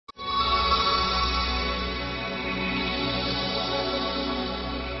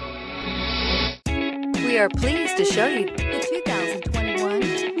We are pleased to show you the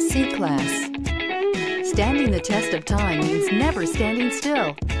 2021 C-Class. Standing the test of time means never standing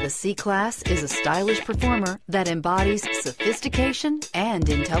still. The C-Class is a stylish performer that embodies sophistication and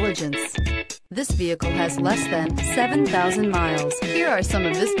intelligence. This vehicle has less than 7,000 miles. Here are some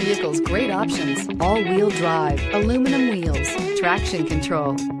of this vehicle's great options: all-wheel drive, aluminum wheels, traction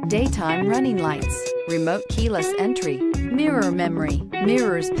control, daytime running lights, remote keyless entry, mirror memory,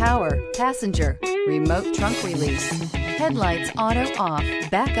 mirrors power, passenger, remote trunk release, headlights auto off,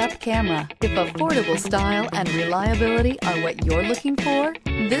 backup camera. If affordable style and reliability are what you're looking for,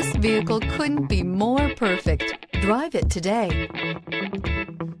 this vehicle couldn't be more perfect. Drive it today.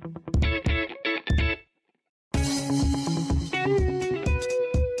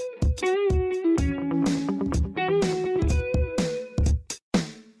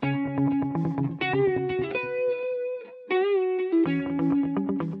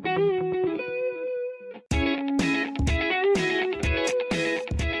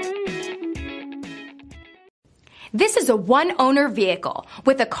 This is a one-owner vehicle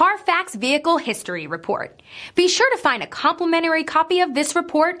with a CARFAX Vehicle History Report. Be sure to find a complimentary copy of this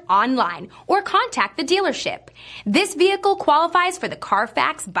report online or contact the dealership. This vehicle qualifies for the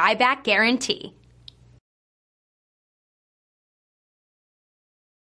CARFAX Buyback Guarantee.